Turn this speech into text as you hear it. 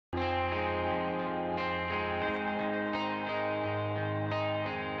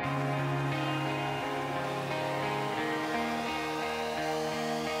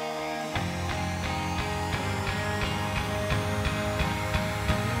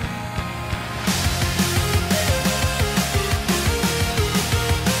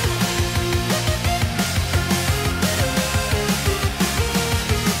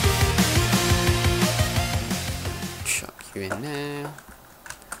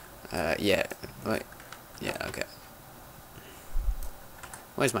Yeah. Wait. Yeah, okay.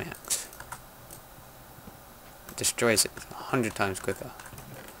 Where's my axe? It destroys it 100 times quicker.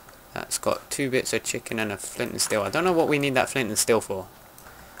 That's got 2 bits of chicken and a flint and steel. I don't know what we need that flint and steel for.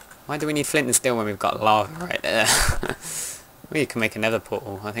 Why do we need flint and steel when we've got lava right there? We can make another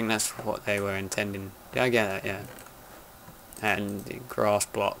portal. I think that's what they were intending. Did I get that? Yeah. And the grass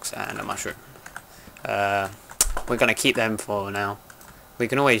blocks and a mushroom. We're going to keep them for now. We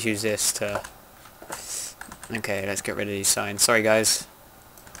can always use this to... Okay, let's get rid of these signs. Sorry guys.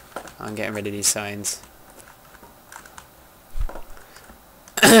 I'm getting rid of these signs.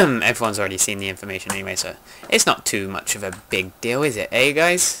 Everyone's already seen the information anyway, so it's not too much of a big deal, is it? Eh,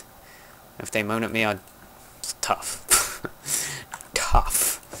 guys? If they moan at me, it's tough.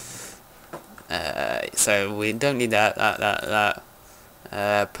 Tough. So we don't need that.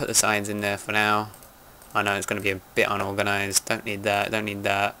 Put the signs in there for now. I know it's going to be a bit unorganized. Don't need that. Don't need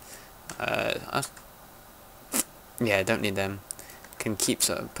that. Yeah, don't need them. Can keep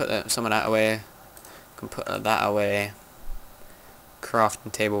put some of that away. Can put that away.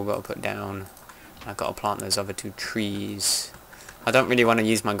 Crafting table got to put down. I've got to plant those other 2 trees. I don't really want to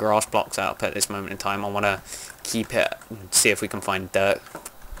use my grass blocks up at this moment in time. I want to keep it and see if we can find dirt.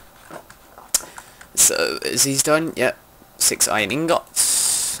 So is these done? Yep. 6 iron ingots.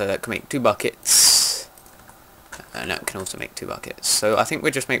 So that can make 2 buckets. And that can also make 2 buckets. So I think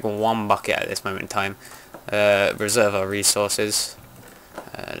we'll just make 1 bucket at this moment in time. Reserve our resources.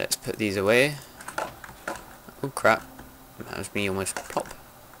 Let's put these away. Oh crap. That was me almost plop.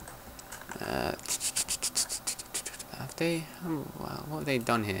 Have they... what have they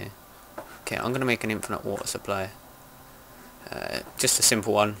done here? Okay, I'm going to make an infinite water supply. Just a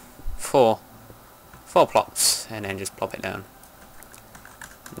simple one. 4 plots, and then just plop it down.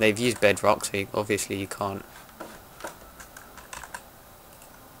 They've used bedrock, so obviously you can't...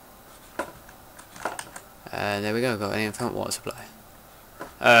 there we go, got an infinite water supply.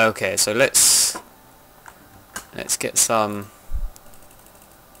 Okay, so let's get some...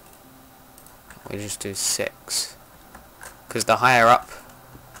 We'll just do 6. Because the higher up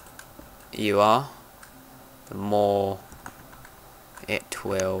you are, the more it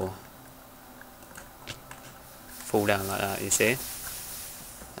will fall down like that, you see?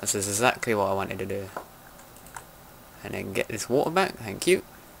 This is exactly what I wanted to do. And then get this water back, thank you.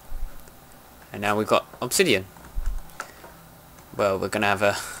 And now we've got obsidian. Well, we're going to have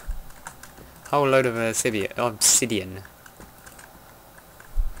a whole load of obsidian. I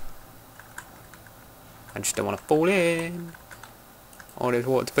just don't want to fall in. Oh, there's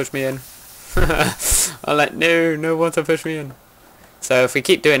water to push me in. I'm like, no water to push me in. So if we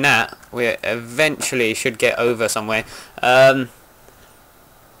keep doing that, we eventually should get over somewhere. Oh,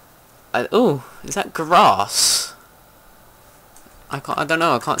 is that grass? I don't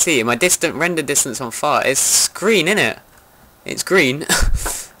know, I can't see. My render distance on far, it's green, innit? It's green.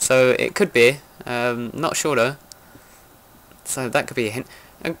 So it could be. Not sure though. So that could be a hint.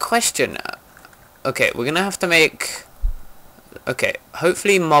 A question. Okay, we're gonna have to make... Okay,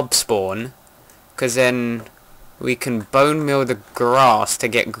 hopefully mob spawn. Because then we can bone meal the grass to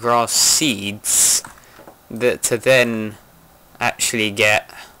get grass seeds. To then actually get...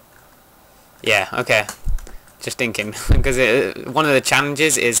 Yeah, okay. Just thinking. Because one of the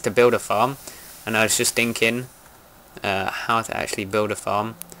challenges is to build a farm. And I was just thinking how to actually build a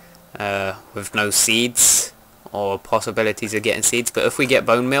farm with no seeds or possibilities of getting seeds. But if we get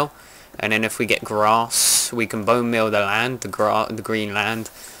bone meal, and then if we get grass, we can bone meal the land, the green land,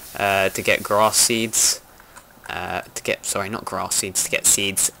 to get grass seeds. Sorry, not grass seeds, to get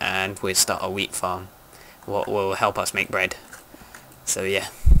seeds, and we'll start a wheat farm. What will help us make bread. So yeah,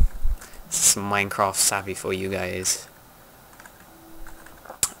 some Minecraft savvy for you guys.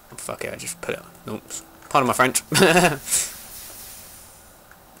 Fuck it, I just put it on. Oops. Pardon my French.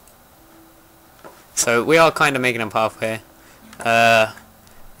 So we are kind of making a path here.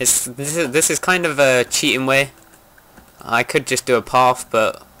 This is kind of a cheating way. I could just do a path,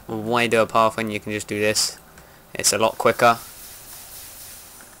 but why do a path when you can just do this? It's a lot quicker,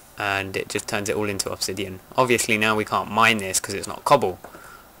 and it just turns it all into obsidian. Obviously now we can't mine this because it's not cobble,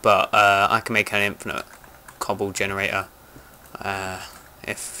 but I can make an infinite cobble generator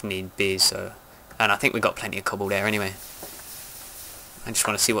if need be. So, and I think we got plenty of cobble there anyway. I just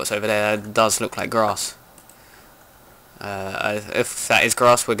want to see what's over there. It does look like grass. If that is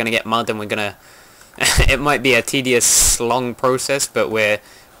grass, we're going to get mud, and we're going to... It might be a tedious, long process, but we're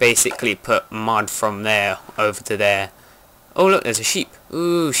basically put mud from there over to there. Oh look, there's a sheep.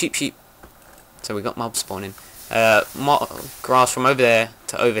 Ooh, sheep. So we got mob spawning. Grass from over there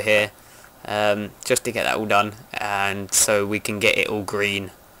to over here, just to get that all done, and so we can get it all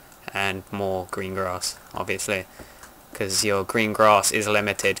green, and more green grass, obviously, because your green grass is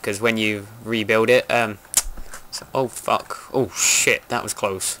limited, because when you rebuild it, oh fuck, oh shit, that was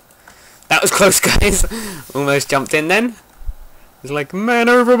close. That was close, guys. Almost jumped in then. It's like, man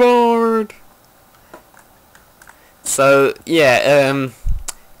overboard. So, yeah,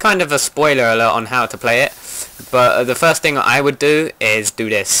 kind of a spoiler alert on how to play it, but the first thing I would do is do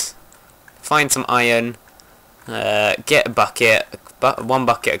this. Find some iron, get a bucket, one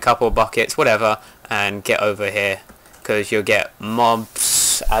bucket, a couple of buckets, whatever, and get over here, because you'll get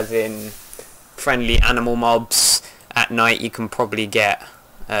mobs, as in friendly animal mobs. At night you can probably get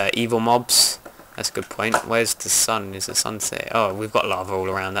evil mobs. That's a good point. Where's the sun? Is the sunset? Oh, we've got lava all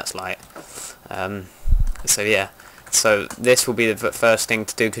around, that's light. So yeah, so this will be the first thing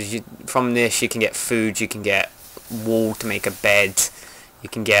to do, because from this you can get food, you can get wool to make a bed, you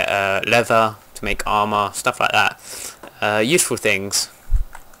can get leather to make armor, stuff like that. Useful things.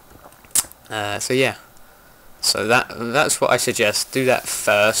 So yeah, so that's what I suggest. Do that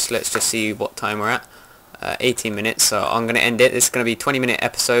first. Let's just see what time we're at. 18 minutes, so I'm going to end it. It's going to be 20-minute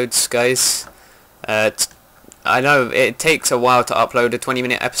episodes, guys. I know it takes a while to upload a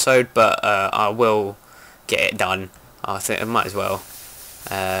 20-minute episode, but I will get it done. I think I might as well.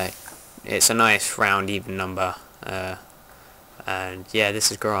 It's a nice round even number. And yeah, this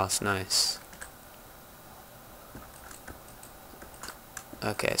is grass, nice.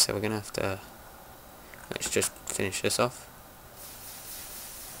 Okay, so we're going to have to... Let's just finish this off.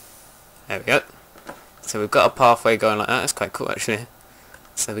 There we go. So we've got a pathway going like that. That's quite cool, actually.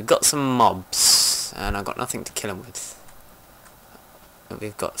 So we've got some mobs, and I've got nothing to kill them with. But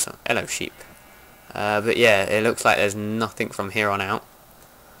we've got some... Hello, sheep. But yeah, it looks like there's nothing from here on out.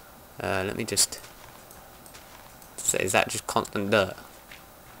 Let me just... So is that just constant dirt?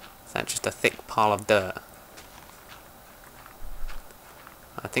 Is that just a thick pile of dirt?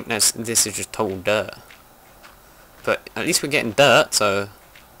 I think this is just total dirt. But at least we're getting dirt, so...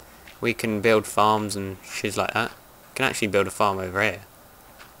 We can build farms and shit like that. We can actually build a farm over here.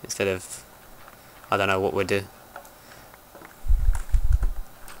 Instead of... I don't know what we'll do.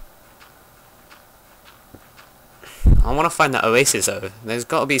 I want to find that oasis though. There's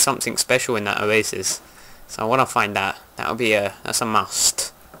got to be something special in that oasis. So I want to find that. That'll be a... That's a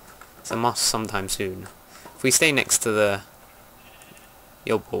must. It's a must sometime soon. If we stay next to the...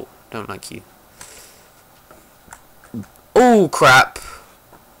 Yo, ball. Don't like you. Oh, crap!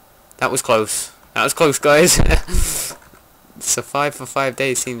 That was close. That was close, guys. Survive for 5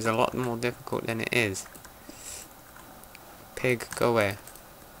 days seems a lot more difficult than it is. Pig, go away.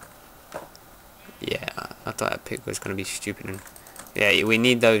 Yeah, I thought that pig was going to be stupid. And yeah, we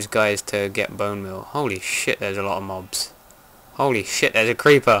need those guys to get bone meal. Holy shit, there's a lot of mobs. Holy shit, there's a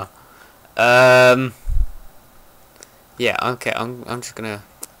creeper. Yeah, okay, I'm just going to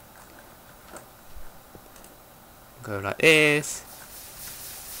go like this.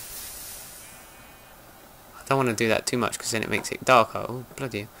 I don't want to do that too much because then it makes it darker. Oh,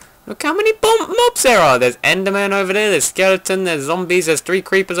 bloody... Look how many mobs there are! There's Enderman over there, there's Skeleton, there's Zombies, there's 3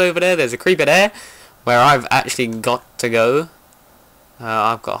 creepers over there, there's a creeper there, where I've actually got to go.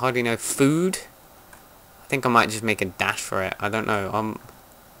 I've got hardly no food. I think I might just make a dash for it. I don't know.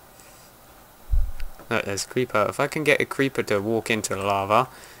 Look, there's a creeper. If I can get a creeper to walk into the lava...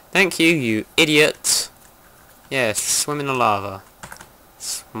 Thank you, you idiot! Yeah, swim in the lava.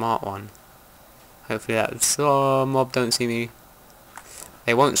 Smart one. Hopefully that mob don't see me.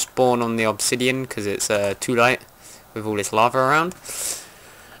 They won't spawn on the obsidian because it's too light with all this lava around.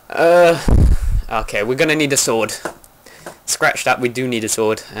 Okay, we're gonna need a sword. Scratch that, we do need a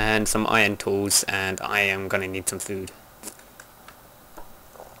sword and some iron tools, and I am gonna need some food.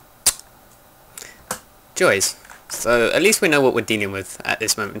 Joys. So at least we know what we're dealing with at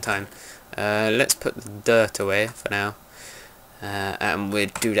this moment in time. Let's put the dirt away for now. And we'll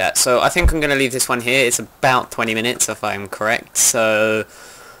do that. So I think I'm going to leave this one here. It's about 20 minutes if I'm correct. So,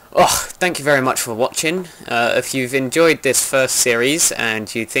 thank you very much for watching. If you've enjoyed this first series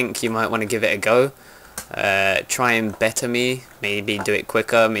and you think you might want to give it a go, try and better me. Maybe do it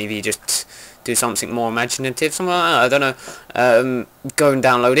quicker. Maybe just do something more imaginative. Something like that. I don't know. Go and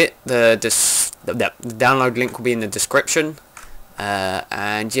download it. The download link will be in the description.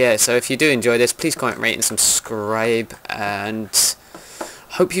 And yeah, so if you do enjoy this, please comment, rate and subscribe, and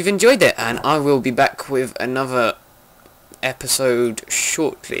hope you've enjoyed it, and I will be back with another episode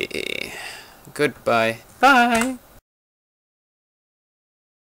shortly. Goodbye. Bye.